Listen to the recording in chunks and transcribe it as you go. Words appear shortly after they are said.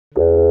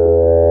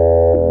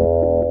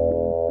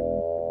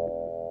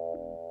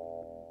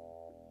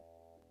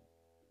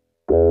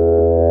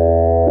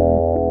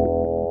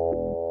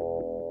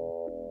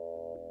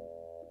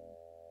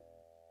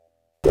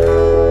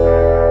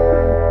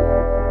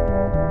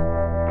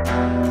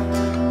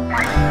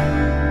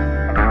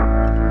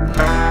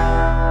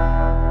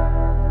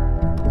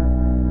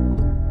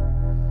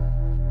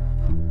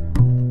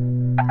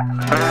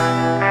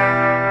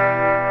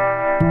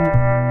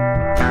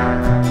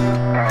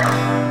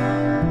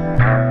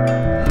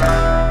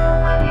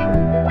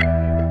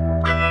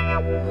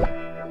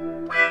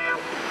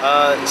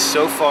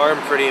So far,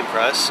 I'm pretty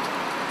impressed.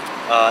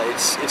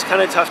 It's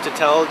kind of tough to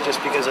tell just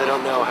because I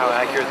don't know how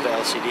accurate the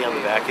LCD on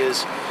the back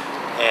is,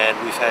 and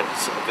we've had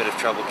a bit of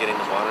trouble getting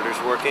the monitors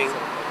working.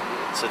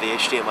 So the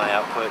HDMI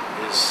output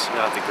is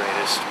not the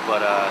greatest,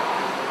 but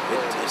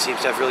it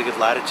seems to have really good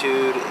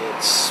latitude.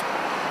 It's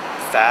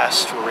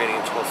fast. We're rating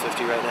at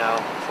 1250 right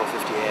now,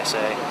 1250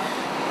 ASA,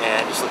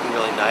 and it's looking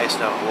really nice.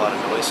 Not a lot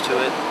of noise to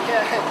it.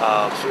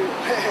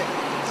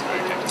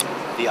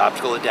 The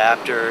optical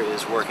adapter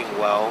is working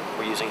well.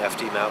 We're using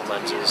FD mount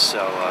lenses,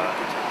 so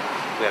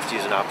we have to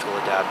use an optical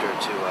adapter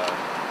to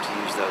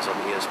use those on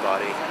the EOS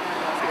body.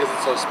 Because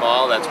it's so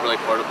small, that's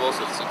really portable,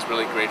 so it's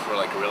really great for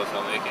like guerrilla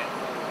filmmaking.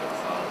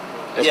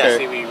 Yeah,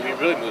 see, we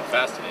really moved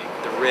fast today.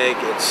 The rig,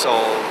 it's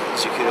sole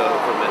Zucudo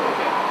equipment,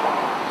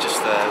 just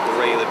the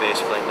regular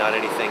base plate, not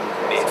anything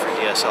made for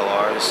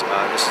DSLRs.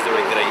 This is the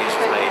rig that I use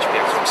with my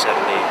HPX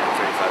 170 and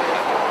 35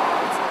 adapter.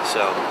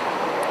 So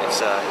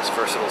it's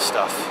versatile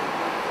stuff.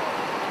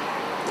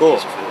 Cool.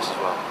 For this as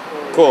well.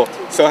 Cool.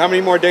 So how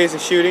many more days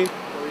of shooting?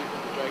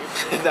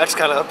 That's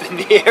kind of up in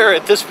the air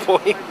at this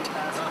point.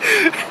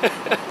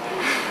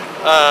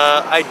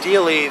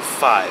 Ideally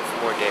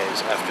 5 more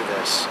days after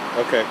this.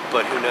 Okay.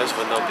 But who knows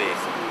when they'll be.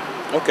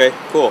 Okay,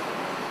 cool.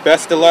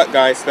 Best of luck,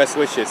 guys. Best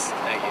wishes.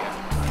 Thank you.